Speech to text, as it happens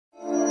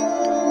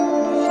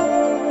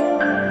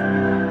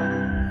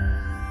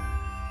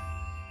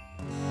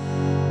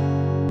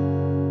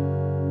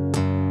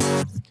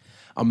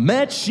I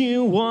met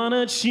you on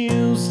a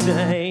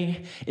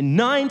Tuesday in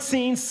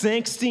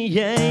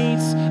 1968.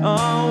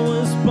 I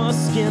was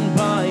busking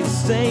by the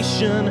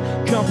station,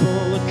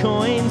 couple of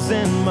coins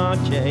in my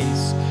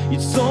case. You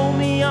told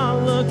me I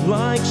looked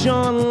like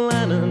John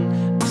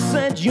Lennon. I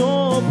said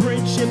you're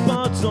Bridget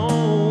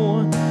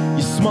Bardot.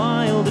 You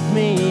smiled at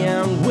me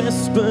and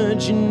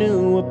whispered you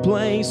knew a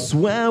place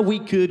where we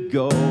could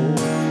go.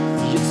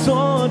 You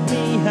taught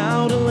me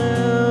how to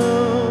live.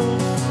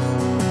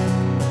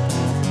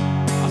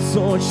 I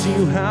taught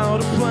you how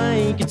to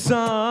play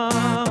guitar.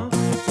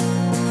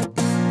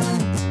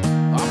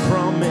 I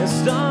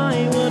promised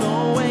I would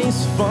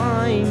always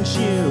find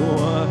you.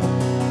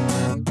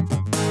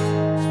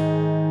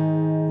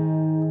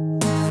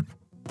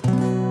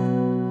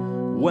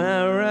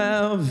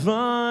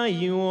 Wherever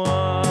you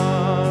are.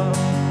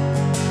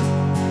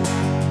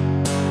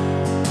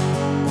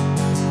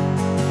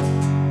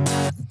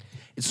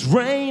 It's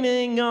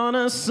raining on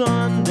a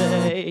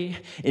Sunday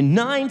in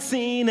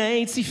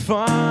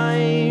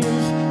 1985,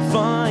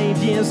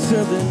 5 years to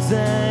the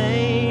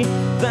day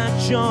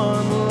that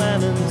John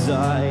Lennon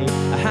died.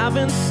 I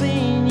haven't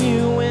seen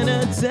you in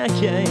a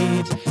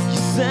decade. You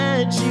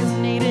said you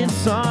needed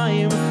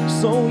time,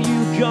 so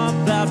you got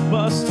that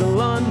bus to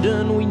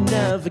London. We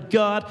never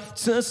got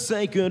to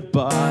say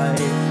goodbye.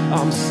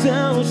 I'm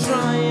still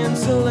trying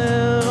to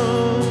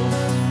live,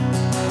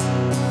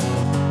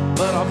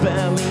 but I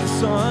barely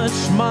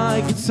touch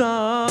my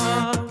guitar.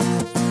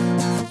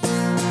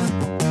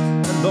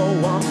 And though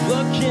I'm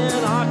looking,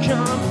 I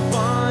can't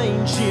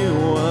find you.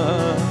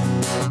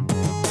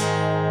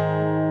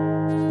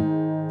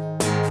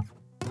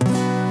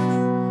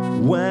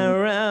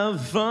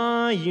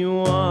 Wherever you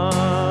are.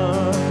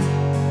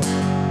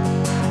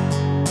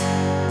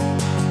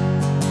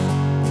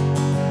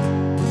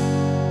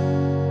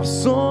 I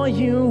saw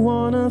you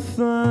on a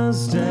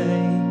Thursday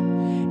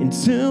in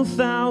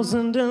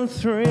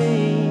 2003,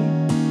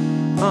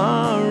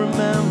 I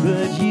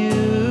remembered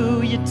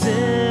you, you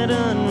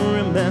didn't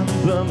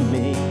remember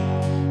me.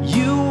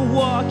 You were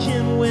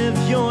walking with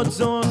your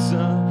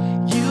daughter,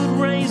 you'd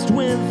raised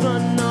with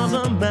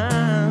another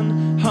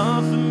man.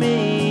 Half of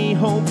me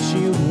hoped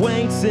you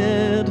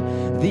waited,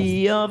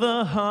 the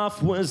other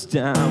half was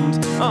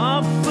damned.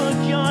 I've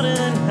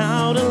forgotten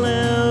how to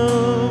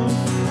live,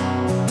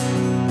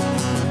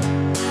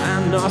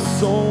 and I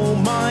sold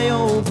my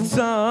old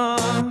guitar.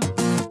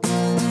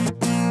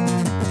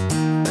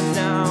 And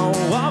now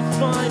I've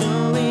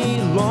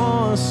finally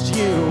lost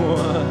you.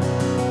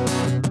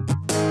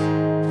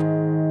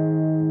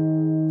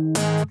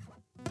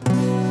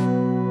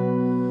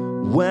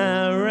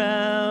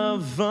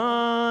 Wherever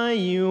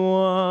you